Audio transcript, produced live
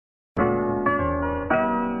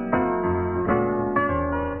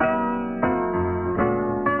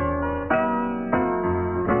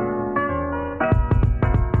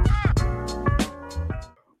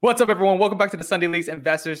What's up, everyone? Welcome back to the Sunday Leagues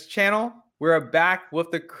Investors channel. We're back with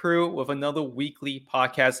the crew with another weekly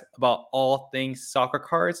podcast about all things soccer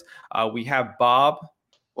cards. We have Bob.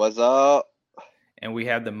 What's up? And we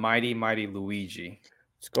have the mighty Luigi.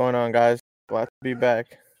 What's going on, guys? Glad to be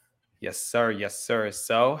back. Yes, sir. Yes, sir.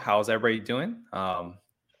 So, how's everybody doing? I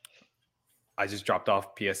just dropped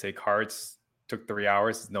off PSA cards. Took 3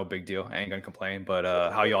 hours. It's no big deal. I ain't gonna complain. But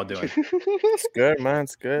how y'all doing? It's good, man.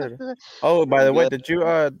 It's good. Oh, by the way, did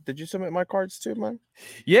you submit my cards too, man?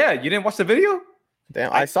 Yeah, you didn't watch the video?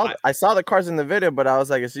 Damn, I saw the cards in the video, but I was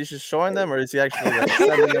like, is he just showing them or is he actually like,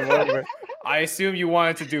 sending them over? I assume you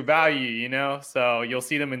wanted to do value, so you'll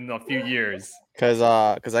see them in a few years. Cause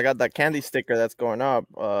I got that candy sticker that's going up.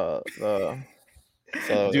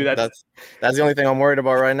 So dude, that's the only thing I'm worried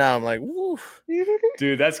about right now. I'm like, woo.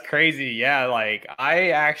 Dude, that's crazy. Yeah, like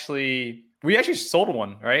we actually sold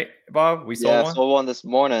one, right, Bob? We sold one. Yeah, sold one this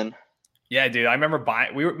morning. Yeah, dude. I remember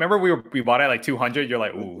buying. We bought it at like 200. You're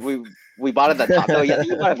like, ooh. We bought it at the top. No, yeah,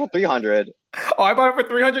 you bought it for 300. Oh, I bought it for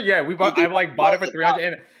 300. Yeah, I bought it for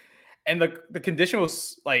 300, and the condition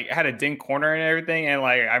was like it had a ding corner and everything, and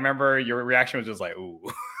like I remember your reaction was just like, ooh.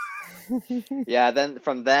 Yeah, then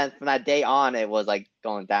from that day on, it was like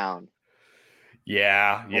going down.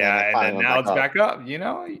 Yeah, and then now it's back up.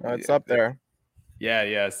 It's up there.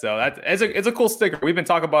 Yeah. So it's a cool sticker. We've been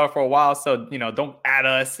talking about it for a while. So don't add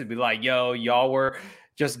us and be like, yo, y'all were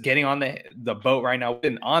just getting on the boat right now. We've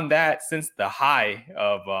been on that since the high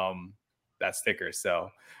of that sticker. So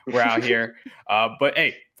we're out here. But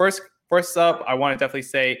hey, first up, I want to definitely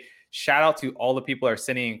say shout out to all the people that are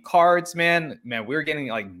sending in cards, man. We're getting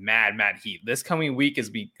like mad heat. This coming week is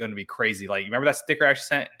going to be crazy. Like, remember that sticker I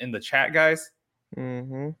sent in the chat, guys?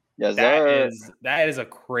 Mm-hmm. Yes, that is a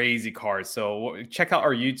crazy card. So check out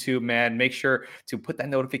our YouTube, man. Make sure to put that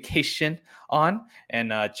notification on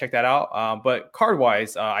and check that out. But card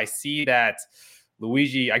wise, I see that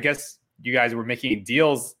Luigi, I guess you guys were making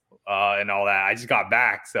deals and all that. I just got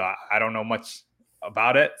back, so I don't know much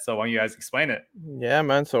about it. So why don't you guys explain it? Yeah,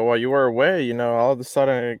 man. So while you were away, all of a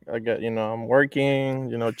sudden I get, I'm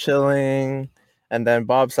working, chilling. And then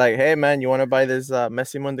Bob's like, hey, man, you want to buy this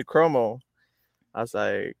Messi Mundi Chromo? I was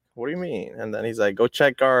like, what do you mean? And then he's like, go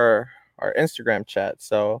check our Instagram chat.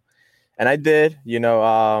 So, and I did,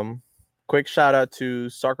 quick shout out to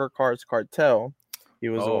Soccer Cards Cartel. He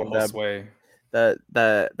was the one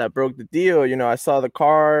that broke the deal. I saw the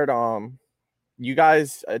card. You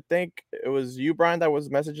guys, I think it was you, Brian, that was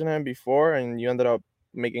messaging him before, and you ended up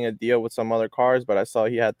making a deal with some other cards, but I saw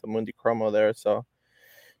he had the Mundi Chromo there. So,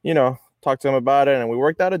 talked to him about it and we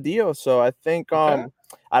worked out a deal. So I think, I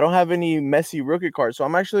don't have any Messi rookie cards, so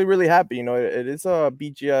I'm actually really happy. It is a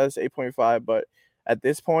BGS 8.5, but at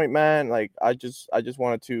this point, man, like I just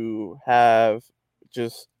wanted to have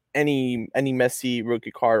just any Messi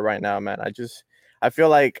rookie card right now, man. I feel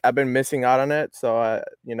like I've been missing out on it, so I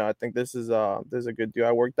think this is a good deal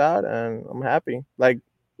I worked out, and I'm happy. Like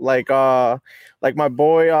my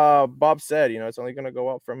boy Bob said, it's only gonna go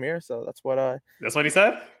up from here. So that's what he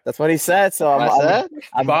said. That's what he said. So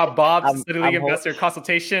Bob's City League Investor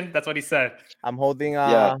consultation. That's what he said. I'm holding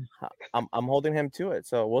I'm holding him to it.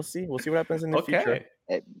 So we'll see what happens in the future.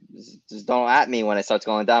 Hey, just don't at me when it starts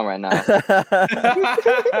going down right now.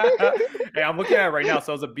 Hey, I'm looking at it right now.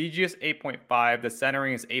 So it's a BGS 8.5. The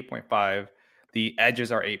centering is 8.5. The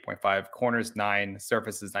edges are 8.5, corners 9,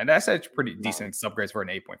 surfaces 9. That's actually pretty decent subgrades for an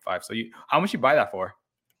 8.5. So how much you buy that for?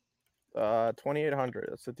 2,800.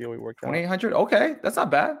 That's the deal we worked out. 2,800. Okay, that's not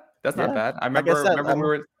bad. Not bad. I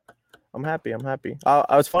remember. I'm happy.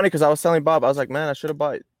 I was funny because I was telling Bob, I was like, man, I should have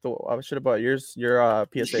bought your PSA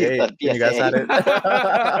 8. You guys had it.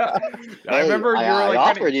 I remember I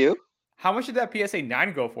offered you. How much did that PSA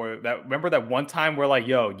 9 go for? Remember that one time we're like,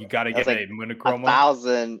 yo, you got to get a monochrome.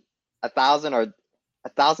 1,000 or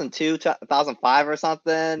 1,002 to 1,005 or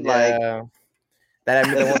something. Yeah. Like that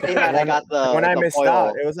when I missed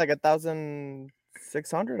out, it was like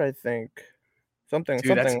 1,600, I think. Something.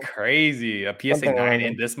 That's crazy. A PSA 9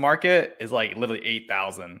 in this market is like literally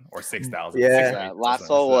 8,000 or 6,000. Yeah, last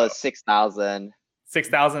sold was 6,000.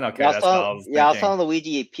 6,000. Okay, that's what I was thinking. I was telling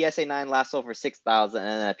Luigi PSA 9 last sold for 6,000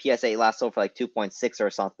 and a PSA 8 last sold for like 2.6 or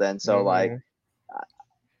something. So like.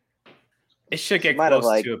 It should get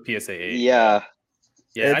close to a PSA 8. Yeah.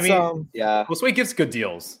 Yeah, Well, Sway gives good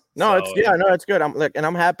deals. No, it's good.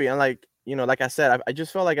 I'm happy. And like I said, I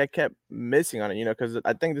just felt like I kept missing on it, because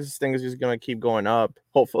I think this thing is just gonna keep going up.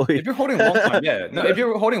 Hopefully, if you're holding long term, if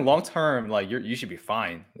you're holding long term, like you should be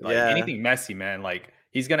fine. Like anything Messi, man, like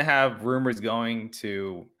he's gonna have rumors going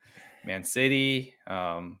to Man City,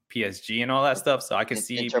 PSG, and all that stuff. So I can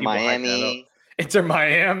see Inter Miami. Inter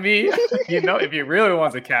Miami. If he really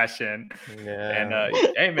wants to cash in. Yeah. And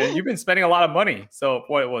hey, man, you've been spending a lot of money. So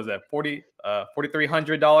what was that?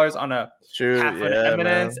 $4,300 on a half an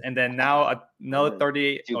Eminence, and then now another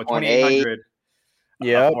 38 or 2,800.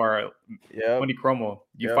 For 20 chromo.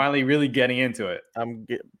 You're finally really getting into it. I'm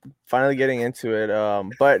finally getting into it.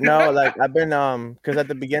 But no, like I've been because at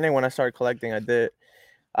the beginning when I started collecting, I did.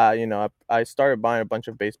 I started buying a bunch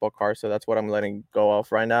of baseball cards, so that's what I'm letting go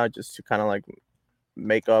of right now, just to kind of like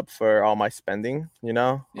make up for all my spending.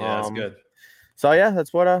 Yeah, that's good. So yeah,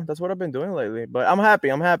 that's what I've been doing lately. But I'm happy,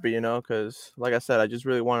 because like I said, I just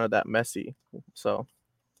really wanted that Messi. So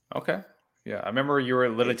okay, yeah, I remember you were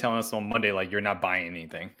literally telling us on Monday like you're not buying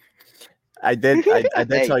anything. I did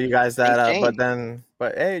tell you guys that,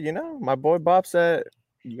 but hey, my boy Bob said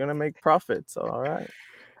you're gonna make profit, so all right.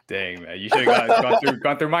 Dang, man, you should have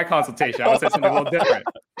gone through my consultation. I would say something a little different.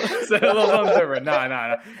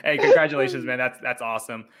 No. Hey, congratulations, man. That's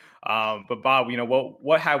awesome. But Bob,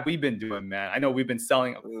 what have we been doing, man? I know we've been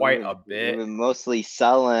selling quite a bit. We've been mostly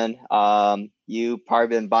selling. You probably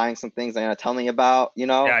been buying some things I'm gonna tell me about.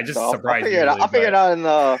 Yeah, I just surprised you. I'll figure it out in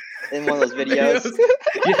one of those videos.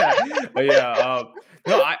 yeah.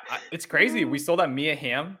 No, it's crazy. We sold that Mia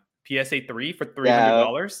Hamm PSA 3 for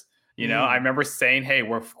 $300. I remember saying, hey,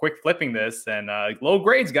 we're quick flipping this, and low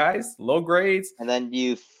grades, guys, low grades. And then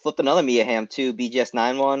you flipped another Mia Hamm too, BGS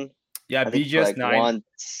 9 one. Yeah, BGS 9.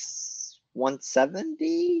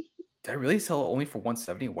 170. Did I really sell it only for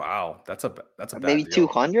 170? Wow, that's a bad maybe deal.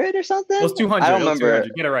 200 or something. It was 200. I don't remember.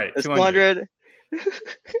 Get it right. It's 200.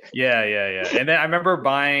 Yeah. And then I remember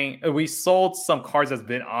we sold some cards that's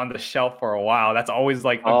been on the shelf for a while. That's always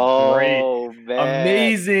like a great,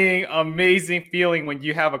 amazing feeling when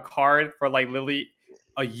you have a card for like literally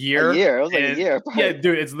a year. It was like a year. Yeah,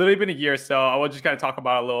 dude, it's literally been a year. So I will just kind of talk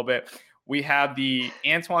about it a little bit. We have the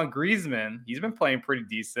Antoine Griezmann. He's been playing pretty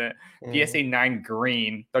decent. PSA 9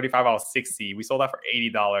 green, 35 out of 60. We sold that for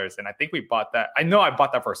 $80. And I think we bought that. I know I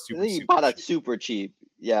bought that for super cheap. That super cheap.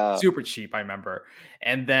 Yeah. Super cheap, I remember.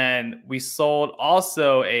 And then we sold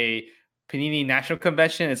also a Panini National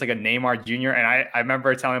Convention. It's like a Neymar Jr. And I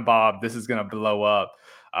remember telling Bob, this is going to blow up.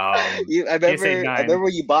 I remember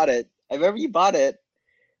you bought it.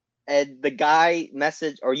 And the guy you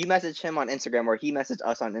messaged him on Instagram, or he messaged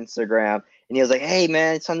us on Instagram, and he was like, "Hey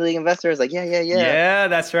man, Sunday League Investor." I was like, "Yeah." Yeah,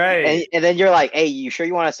 that's right. And then you're like, "Hey, you sure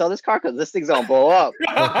you want to sell this card? Because this thing's gonna blow up."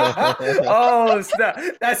 Oh,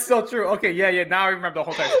 that's so true. Okay, yeah. Now I remember the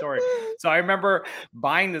whole entire story. So I remember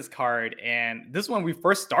buying this card, and this is when we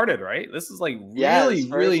first started, right? This is like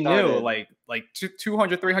really new, like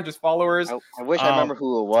 200, 300 followers. I wish I remember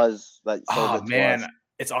who it was that sold it to us.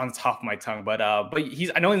 It's on the top of my tongue, but I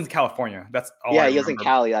know he's in California. That's all. Yeah, he was in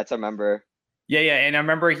Cali. That's I remember. Yeah, and I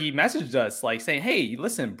remember he messaged us like saying, "Hey,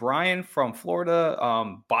 listen, Brian from Florida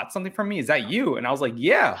bought something from me. Is that you?" And I was like,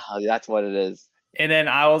 "Yeah, that's what it is." And then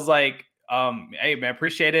I was like, "Hey, man,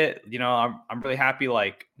 appreciate it. I'm really happy.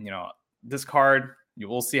 Like, this card,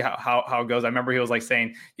 we'll see how it goes." I remember he was like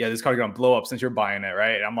saying, "Yeah, this card's gonna blow up since you're buying it,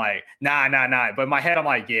 right?" And I'm like, "Nah." But in my head, I'm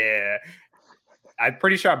like, "Yeah." I'm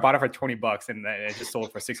pretty sure I bought it for $20 and it just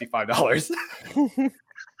sold for $65.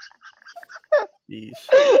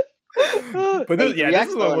 But this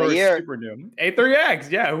is what we're super new.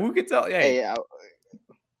 A3X, yeah. Who can tell?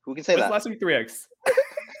 Who can say that? Last week 3X.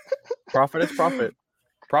 Profit is profit.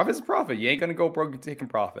 Profit is profit. You ain't gonna go broke taking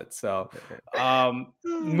profit. So,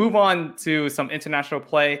 move on to some international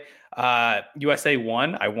play. USA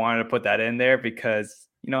won. I wanted to put that in there because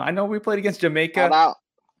I know we played against Jamaica.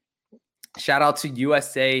 Shout out to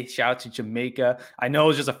USA. Shout out to Jamaica. I know it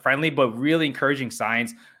was just a friendly, but really encouraging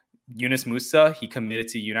signs. Yunus Musa, he committed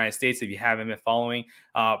to the United States. If you haven't been following,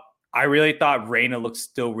 I really thought Reyna looks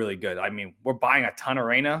still really good. I mean, we're buying a ton of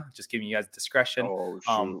Reyna. Just giving you guys discretion.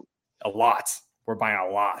 A lot. We're buying a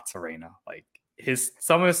lot of Reyna. Like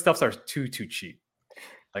some of his stuffs are too cheap,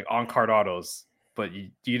 like on card autos. But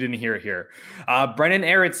you didn't hear it here. Brennan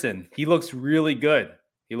Aronson, he looks really good.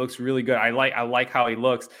 I like how he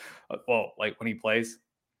looks. Well, like when he plays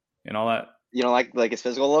and all that. You don't like his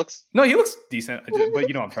physical looks? No, he looks decent, but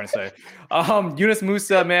you know what I'm trying to say. Yunus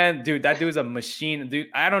Musa, man, dude, that dude is a machine. Dude,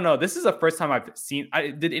 I don't know. This is the first time I've seen.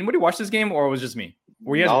 Did anybody watch this game, or was it just me?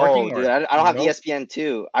 Were you guys working? Dude, I don't have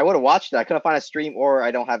ESPN2. I would have watched it. I couldn't find a stream, or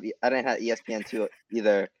I didn't have ESPN2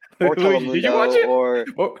 either. Or Telemundo, did you watch it?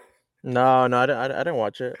 No, I didn't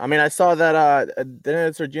watch it. I mean, I saw that.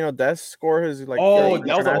 Didn't Sergio Dest score his like? Oh,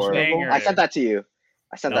 that was a banger. I sent that to you.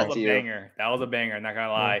 That was a banger. Not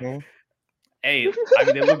gonna lie. Mm-hmm. Hey, I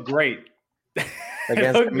mean, they look great.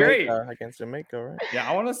 Against Jamaica, right? Yeah,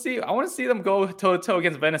 I want to see them go toe to toe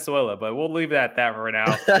against Venezuela, but we'll leave it at that for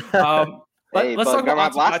now. Hey, Let's but talk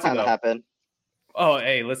about remember last Ansu Fati time that though. happened. Oh,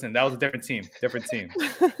 hey, listen, that was a different team.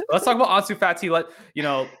 Let's talk about Ansu Fati.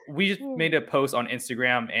 We just made a post on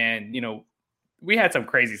Instagram, and we had some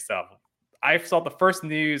crazy stuff. I saw the first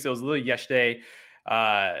news. It was literally yesterday,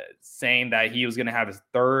 saying that he was going to have his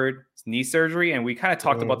third knee surgery, and we kind of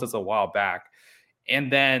talked about this a while back.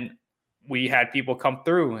 And then we had people come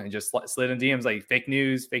through and just slid in DMs like fake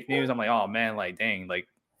news. I'm like, oh man, like dang, like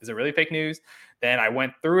is it really fake news? Then I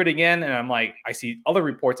went through it again, and I'm like, I see other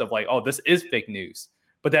reports of like, oh, this is fake news.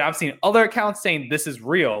 But then I've seen other accounts saying this is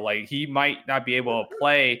real. Like he might not be able to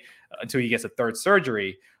play until he gets a third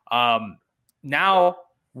surgery. Now,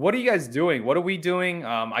 what are you guys doing? What are we doing?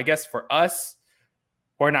 I guess for us,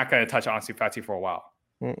 we're not going to touch Ansu Fati for a while.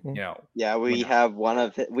 Yeah, we have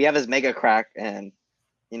his mega crack, and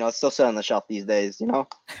it's still sitting on the shelf these days.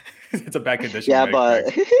 It's a bad condition. Yeah,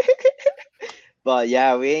 but but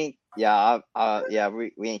yeah, we ain't. Yeah,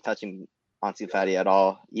 we ain't touching Ansu Fati at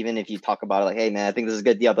all. Even if you talk about it, like, hey man, I think this is a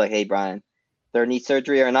good deal. I'll be like, hey Brian, third knee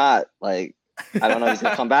surgery or not? Like, I don't know if he's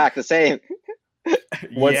gonna come back the same.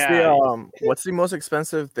 What's the most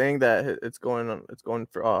expensive thing that it's going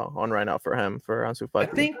on right now for Ansu Fati? I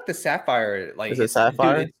think the Sapphire, like, is it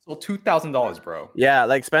Sapphire? Dude, it's $2,000, bro. Yeah,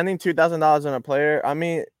 like spending $2,000 on a player. I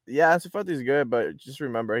mean, yeah, Ansu Fati's good, but just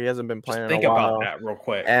remember he hasn't been playing. Think in a while. about that real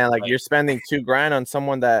quick. And like you're spending $2,000 on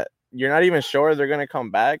someone that you're not even sure they're gonna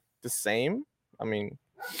come back the same. I mean,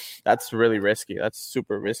 that's really risky. That's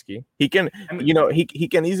super risky. He can, he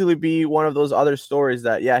can easily be one of those other stories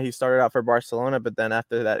that, yeah, he started out for Barcelona, but then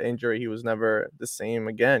after that injury, he was never the same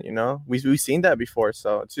again. We've seen that before,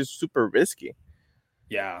 so it's just super risky.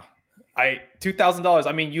 Yeah, $2,000.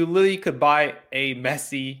 I mean, you literally could buy a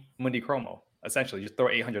Messi Mundi Chromo. Essentially, just throw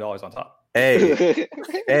 $800 on top. Hey,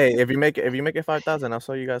 if you make it 5,000, I'll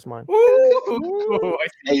show you guys mine.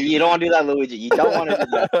 Hey, you don't want to do that, Luigi. You don't want to do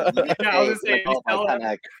that. I was just saying,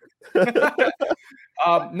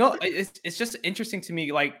 no, it's just interesting to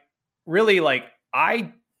me. Like, really, like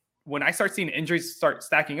when I start seeing injuries start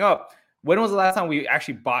stacking up, when was the last time we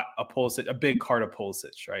actually bought a big card of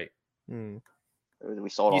Pulisic, right? We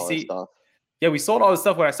sold all this stuff. Yeah, we sold all this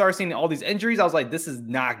stuff. When I started seeing all these injuries, I was like, this is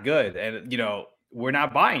not good. And, we're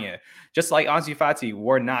not buying it. Just like Ansu Fati,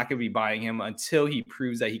 we're not going to be buying him until he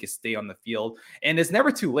proves that he can stay on the field. And it's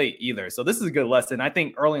never too late either. So this is a good lesson. I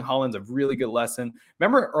think Erling Haaland's a really good lesson.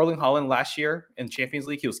 Remember Erling Haaland last year in Champions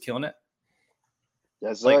League? He was killing it.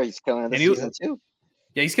 Yes, sir. He's killing it this season too.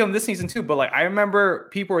 Yeah, he's killing this season too. But like I remember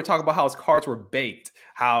people were talking about how his cards were baked,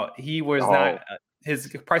 how he was not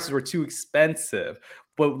his prices were too expensive.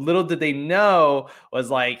 But little did they know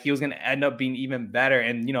was like he was going to end up being even better.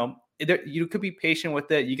 And you could be patient with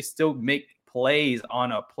it. You can still make plays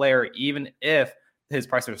on a player even if his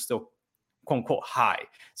prices are still quote unquote high.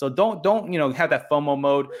 So don't have that FOMO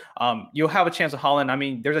mode. You'll have a chance with Haaland. I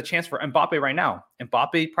mean, there's a chance for Mbappe right now.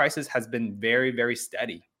 Mbappe prices has been very, very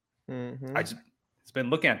steady. It's been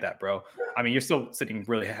looking at that, bro. I mean, you're still sitting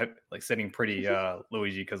really sitting pretty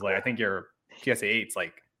Luigi, because like I think your PSA 8's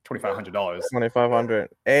like $2,500. $2,500.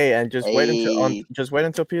 Hey, and just wait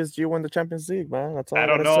until PSG win the Champions League, man. That's all I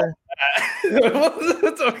don't know.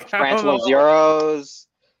 France won Euros,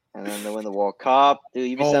 and then they win the World Cup. Dude,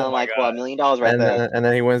 you be selling like $1 million right there. And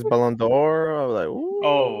then he wins Ballon d'Or. I was like, ooh.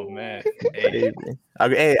 Oh man. I'll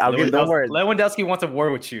give the word. Lewandowski wants a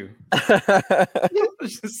word with you.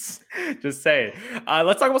 just say it.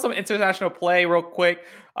 Let's talk about some international play real quick.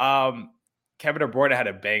 Kevin De Bruyne had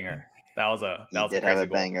a banger. That was a crazy goal.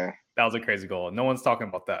 Banger. That was a crazy goal. No one's talking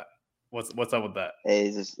about that. What's up with that? Hey,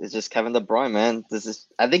 it's just Kevin De Bruyne, man.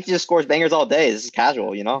 I think he just scores bangers all day. This is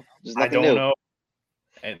casual, There's nothing I don't new. know.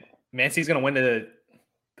 And Man City's gonna win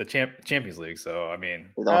the Champions League, so I mean,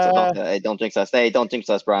 don't jinx us. Hey, don't jinx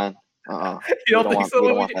us, Brian. You don't think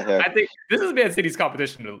so? I think this is Man City's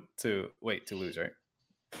competition to lose, right?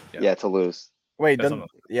 Yeah, to lose. Wait,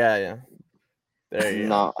 yeah. There you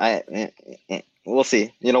go. No, we'll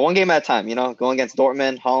see. One game at a time. Going against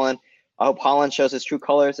Dortmund, Haaland. I hope Haaland shows his true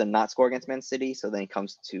colors and not score against Man City. So then he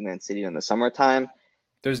comes to Man City in the summertime.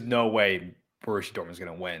 There's no way Borussia Dortmund's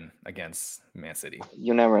gonna win against Man City.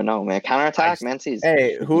 You never know, man. Counterattack, Man City's.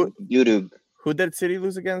 Hey, who did City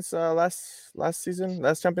lose against last season?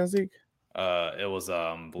 Last Champions League? It was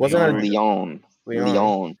wasn't it Lyon.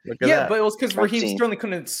 Yeah, but it was because Raheem Sterling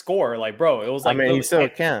couldn't score. Like, bro, it was like he still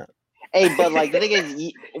can't. Hey, but like the thing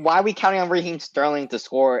is, why are we counting on Raheem Sterling to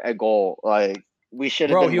score a goal? Like, we should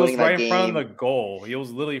have been winning that game. Bro, he was right in front of the goal. He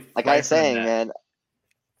was literally like I was saying, man.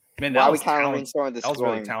 Man, Why that are we was kind of talent. restoring the That was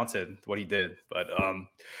really scoring? talented what he did. But all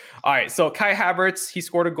right. So Kai Havertz, he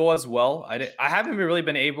scored a goal as well. I haven't really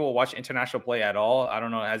been able to watch international play at all. I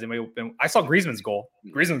don't know. Has anybody been? I saw Griezmann's goal.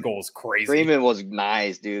 Griezmann's goal was crazy. Griezmann was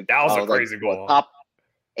nice, dude. That was a crazy what, goal. top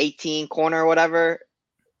 18 corner or whatever.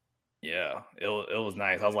 Yeah, it was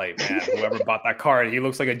nice. I was like, man, whoever bought that card, he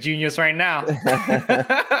looks like a genius right now.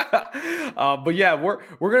 But yeah, we're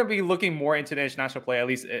gonna be looking more into the international play. At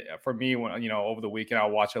least for me, when over the weekend, I'll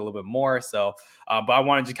watch it a little bit more. So, but I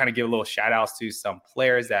wanted to kind of give a little shout outs to some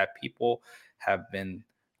players that people have been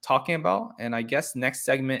talking about. And I guess next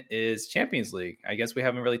segment is Champions League. I guess we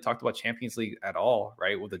haven't really talked about Champions League at all,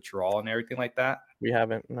 right? With the draw and everything like that. We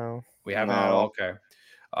haven't. No, we haven't at all. Okay.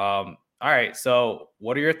 All right. So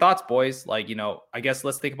what are your thoughts, boys? Like, I guess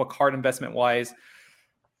let's think about card investment wise.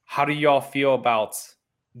 How do y'all feel about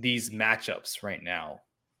these matchups right now?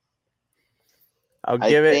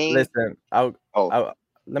 Listen, let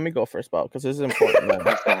me go first, Bob, because this is important, man.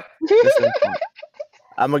 This is important.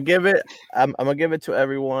 I'm gonna give it to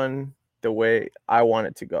everyone the way I want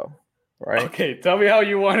it to go. Right? Okay, tell me how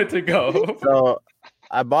you want it to go. So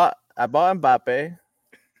I bought Mbappe.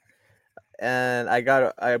 And I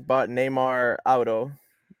bought Neymar auto.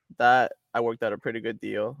 That I worked out a pretty good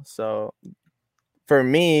deal. So for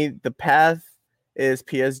me, the path is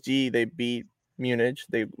PSG. They beat Munich.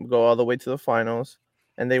 They go all the way to the finals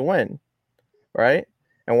and they win. Right?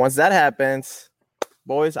 And once that happens,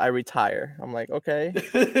 boys, I retire. I'm like, okay.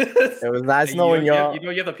 It was nice knowing y'all. You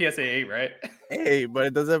have the PSA 8, right? Hey, but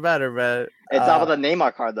it doesn't matter, man. It's off of the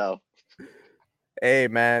Neymar card though. Hey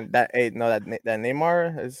man, that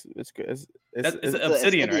Neymar is good. It's an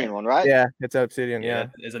Obsidian, right? One, right? Yeah, it's an Obsidian. Yeah,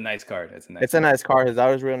 it's a nice card. It's a nice card. His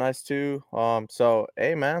art is real nice too. So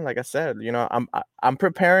hey man, like I said, I'm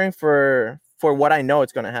preparing for what I know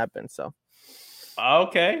it's gonna happen. So.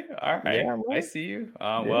 Okay, all right, yeah, I see you.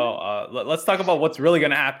 Well, let's talk about what's really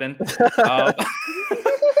gonna happen. I'm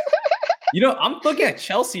looking at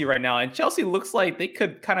Chelsea right now, and Chelsea looks like they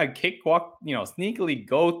could kind of cakewalk, sneakily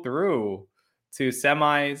go through to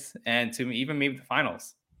semis and to even maybe the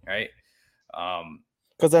finals, right?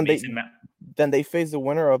 Because then they face the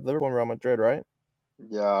winner of Liverpool and Real Madrid, right?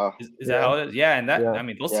 Yeah. Is that how it is? Yeah, and that I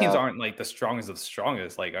mean, those teams aren't like the strongest of the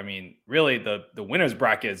strongest. Like, I mean, really, the winners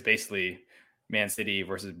bracket is basically Man City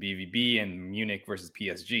versus BVB and Munich versus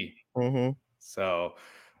PSG. Mm-hmm. So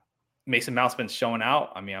Mason Mount's been showing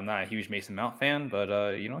out. I mean, I'm not a huge Mason Mount fan,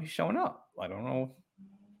 but he's showing up. I don't know.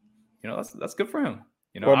 That's good for him.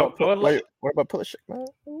 What about Pulisic, man?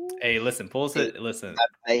 Hey, listen, Pulisic. Listen.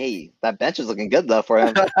 Hey, that bench is looking good though for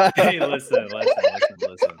him. Hey, listen.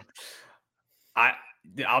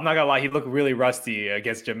 I'm not gonna lie. He looked really rusty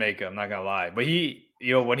against Jamaica. I'm not gonna lie, but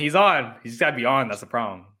when he's on, he's got to be on. That's the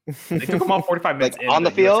problem. They took him off 45 minutes like on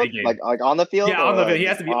the field, like on the field. Yeah, on the field. He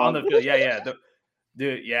has to be on the field. Yeah.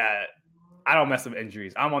 Dude, yeah. I don't mess with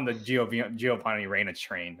injuries. I'm on the Giovanni Reina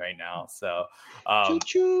train right now. So,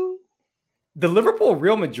 choo-choo. The Liverpool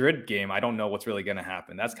Real Madrid game, I don't know what's really going to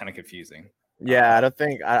happen. That's kind of confusing. Yeah, I don't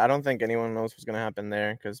think anyone knows what's going to happen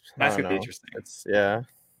there because that's going to be interesting. It's going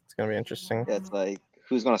to be interesting. Yeah, it's like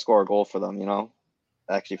who's going to score a goal for them,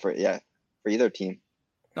 Actually for either team.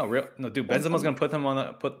 No, dude, Benzema's going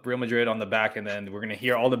to put Real Madrid on the back, and then we're going to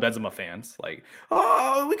hear all the Benzema fans like,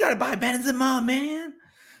 "Oh, we got to buy Benzema, man."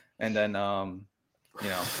 And then no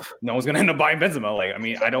one's going to end up buying Benzema. Like, I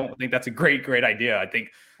mean, I don't think that's a great idea. I think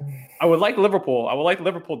I would like Liverpool. I would like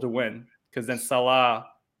Liverpool to win because then Salah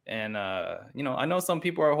and I know some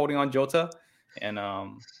people are holding on Jota and and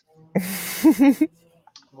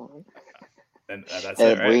that's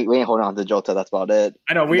it, right? We ain't holding on to Jota. That's about it.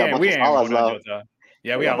 I know we ain't holding on Jota.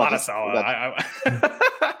 Yeah, we got a lot of Salah.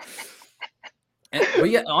 But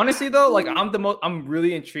yeah, honestly though, like I'm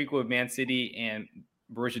really intrigued with Man City and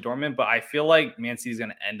Borussia Dortmund, but I feel like Man City is going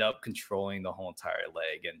to end up controlling the whole entire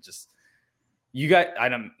leg and just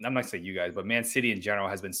I'm not gonna say you guys, but Man City in general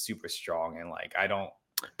has been super strong and like I don't.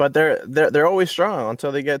 But they're always strong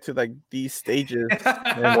until they get to like these stages.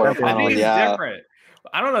 I think it's different.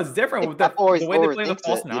 I don't know. It's different with the way they play the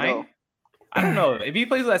false nine. I don't know if he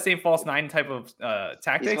plays with that same false nine type of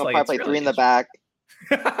tactics. He's like play three in the back,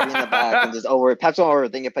 and just over. Perhaps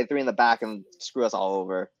overthinking, play three in the back and screw us all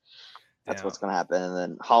over. That's what's gonna happen. And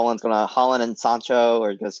then Holland and Sancho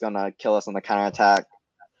are just gonna kill us on the counterattack.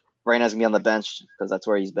 Reina's gonna be on the bench because that's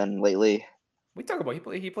where he's been lately. We talk about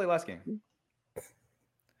he played last game.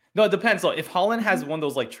 No, it depends. So if Holland has one of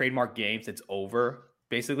those like trademark games, it's over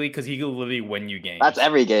basically because he could literally win you games. That's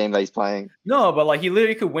every game that he's playing. No, but like he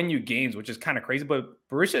literally could win you games, which is kind of crazy. But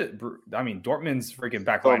Dortmund's freaking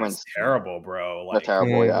backline is terrible, bro. Like, they're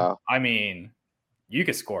terrible, yeah. I mean, you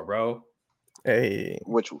could score, bro. Hey.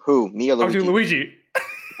 Who? Me or Talk to Luigi? Luigi.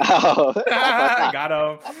 Oh. Got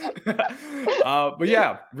him. But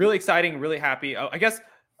yeah, really exciting, really happy. I guess,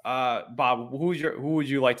 Bob, who would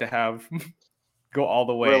you like to have go all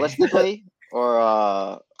the way? Realistically,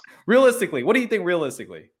 or Realistically, what do you think?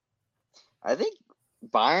 Realistically, I think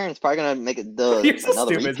Bayern's probably gonna make it the you're so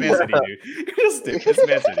another stupid. It's repeat. Man City, dude. You're stupid. It's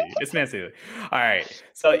Man City. It's Man City. All right.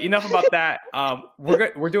 So enough about that.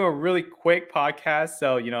 We're doing a really quick podcast,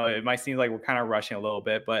 so it might seem like we're kind of rushing a little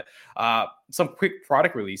bit, but some quick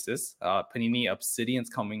product releases. Panini Obsidian's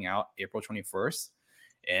coming out April 21st,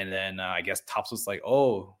 and then I guess Topps was like,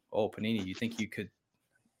 oh, Panini, you think you could?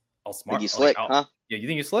 All smart. Think you slick, huh? Yeah, you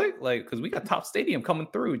think you're slick? Like, because we got Topps Stadium coming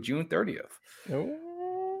through June 30th. Ooh.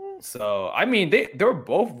 So, I mean, they're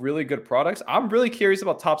both really good products. I'm really curious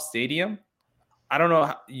about Topps Stadium. I don't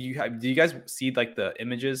know. Do you guys see like the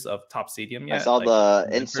images of Topps Stadium yet? I saw like, the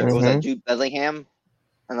insert. Was that Jude Bellingham?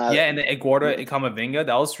 And and the Eduardo Camavinga.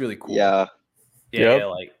 That was really cool. Yeah. Yeah.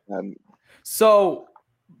 Like, so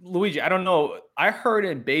Luigi, I don't know. I heard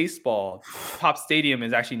in baseball, Topps Stadium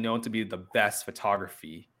is actually known to be the best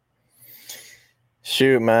photography.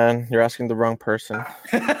 Shoot, man, you're asking the wrong person.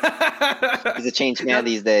 He's a changed man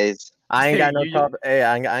these days. I ain't got no top. Hey,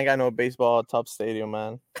 I ain't got no baseball Top Stadium,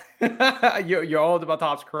 man. You're all about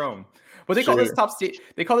Topps Chrome, but they call this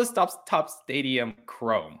Topps Stadium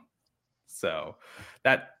Chrome. So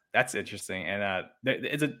that's interesting, and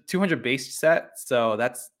it's a 200 base set, so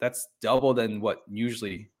that's double than what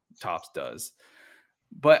usually Topps does.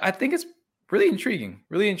 But I think it's really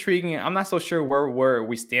intriguing. I'm not so sure where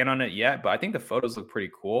we stand on it yet, but I think the photos look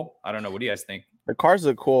pretty cool. I don't know. What do you guys think? The cars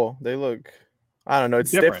look cool. They look, I don't know.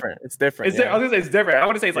 It's different. It's different. I was gonna say it's different. I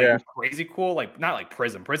want to say it's like crazy cool. Like not like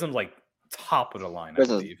Prism. Prism's like top of the line. I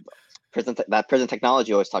believe. That Prism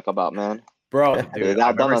technology always talk about, man. Bro, dude, they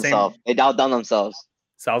outdone themselves. They outdone themselves.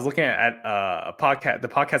 So I was looking at the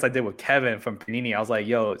podcast I did with Kevin from Panini. I was like,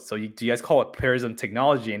 yo, so do you guys call it Prism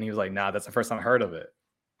technology? And he was like, nah, that's the first time I heard of it.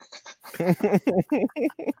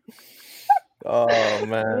 Oh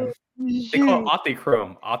man, they call it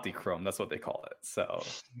Optichrome. That's what they call it. So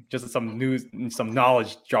just some news, some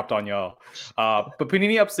knowledge dropped on y'all. But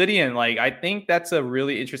Panini Obsidian, like I think that's a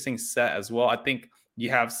really interesting set as well. I think you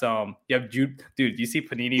have Jude. Dude, do you see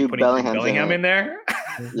Panini putting Bellingham in there?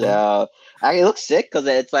 Yeah, it looks sick because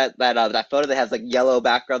it's that photo that has like yellow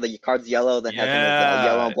background, the card's yellow, then has a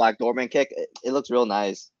yellow and black Dortmund kick. It looks real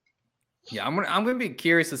nice. Yeah, I'm gonna be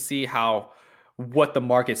curious to see what the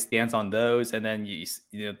market stands on those, and then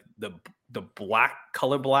the black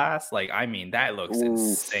color blast. Like, I mean, that looks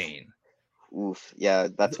insane. Oof, yeah,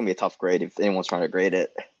 that's gonna be a tough grade if anyone's trying to grade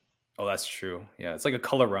it. Oh, that's true. Yeah, it's like a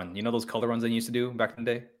color run. You know those color runs they used to do back in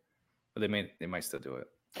the day, but they might still do it.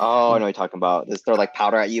 Oh, I know what you're talking about. They throw like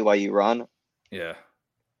powder at you while you run. Yeah.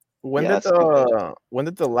 When did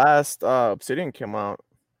the last Obsidian come out?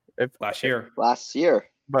 Last year. Last year.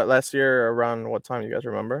 But last year around what time? You guys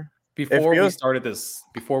remember? Before we started this.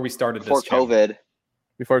 Before COVID.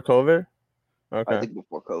 Before COVID. Okay. I think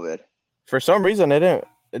before COVID. For some reason, it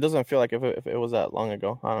doesn't feel like if it was that long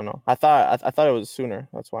ago. I don't know. I thought it was sooner.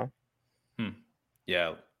 That's why.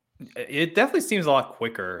 Yeah, it definitely seems a lot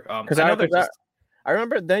quicker. Because I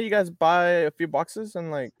remember then you guys buy a few boxes and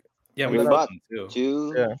like we bought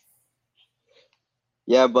two. Yeah.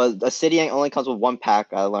 Yeah, but Obsidian only comes with one pack.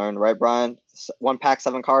 I learned, right, Brian? One pack,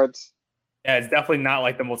 7 cards. Yeah, it's definitely not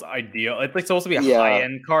like the most ideal. It's like supposed to be a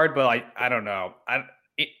high-end card, but like I don't know.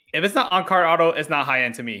 If it's not on card auto, it's not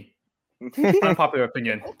high-end to me. Unpopular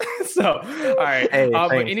opinion. So, all right.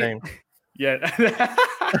 Same.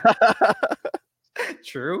 Yeah.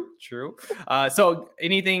 True. So,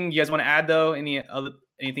 anything you guys want to add though?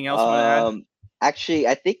 Anything else you want to add? Actually,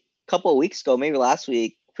 I think a couple of weeks ago, maybe last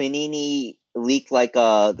week, Panini leaked like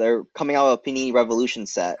they're coming out with a Panini Revolution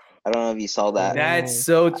set. I don't know if you saw that. That's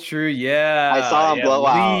so true. Yeah, I saw him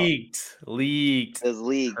blowout. Leaked. It was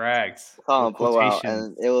leaked. Correct. I saw him blowout,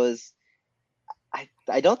 and it was.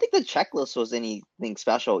 I don't think the checklist was anything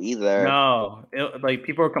special either. No, like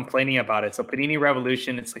people are complaining about it. So Panini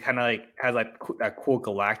Revolution, it's kind of like has like that cool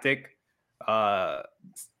galactic, like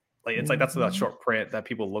it's like that's the short print that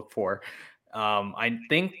people look for. I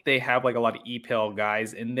think they have like a lot of EPL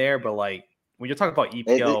guys in there, but like when you're talking about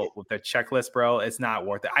EPL with their checklist, bro, it's not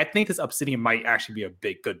worth it. I think this Obsidian might actually be a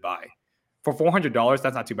big good buy. For $400,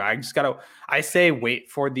 that's not too bad. I say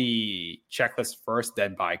wait for the checklist first,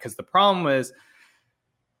 then buy. Because the problem is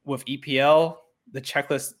with EPL, the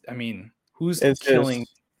checklist, I mean, who's killing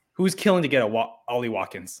to get a Ollie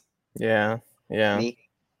Watkins? Yeah. Me.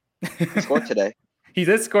 He scored today. He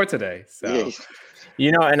did score today. So Yeah.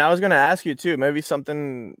 You know, and I was gonna ask you too, maybe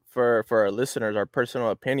something for our listeners, our personal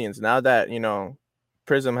opinions. Now that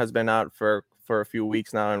Prism has been out for a few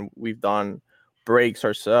weeks now, and we've done breaks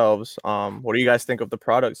ourselves. What do you guys think of the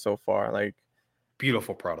product so far? Like,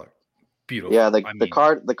 beautiful product. Beautiful. Yeah, the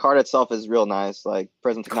card itself is real nice. Like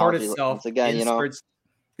Prism card technology. itself, Once again, inserts,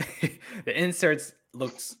 the inserts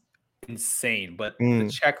looks insane, but the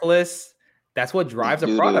checklist, that's what drives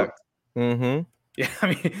the product. Mm-hmm. Yeah, I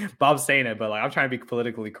mean, Bob's saying it, but like I'm trying to be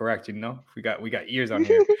politically correct, we got ears on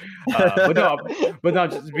here. but no,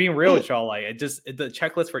 just being real with y'all, like the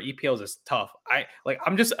checklist for EPLs is tough.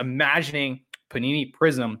 I'm just imagining Panini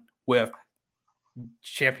Prism with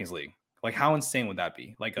Champions League. Like how insane would that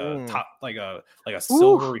be? Like a top, like a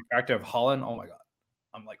silver refractor of Holland. Oh my god,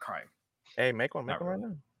 I'm like crying. Hey, make one right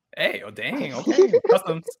now. Hey, oh dang, okay,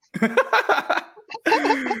 customs.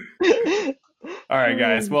 All right,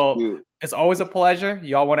 guys. Well, it's always a pleasure.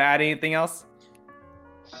 Y'all want to add anything else?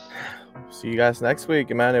 See you guys next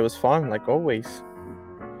week, man. It was fun, like always.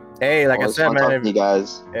 Hey, like I said, man, you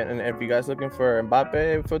guys. And if you guys looking for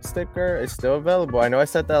Mbappe foot sticker, it's still available. I know I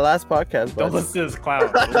said that last podcast, but don't listen to this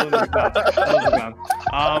clown.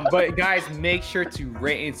 But guys, make sure to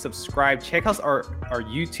rate and subscribe. Check out our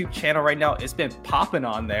YouTube channel right now. It's been popping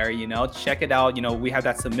on there. Check it out. We have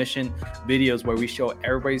that submission videos where we show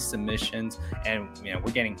everybody's submissions, and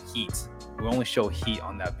we're getting heat. We only show heat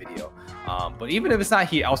on that video. But even if it's not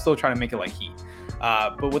heat, I'll still try to make it like heat.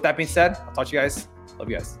 But with that being said, I'll talk to you guys. Love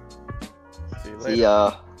you guys. See you later. See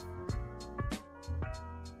ya.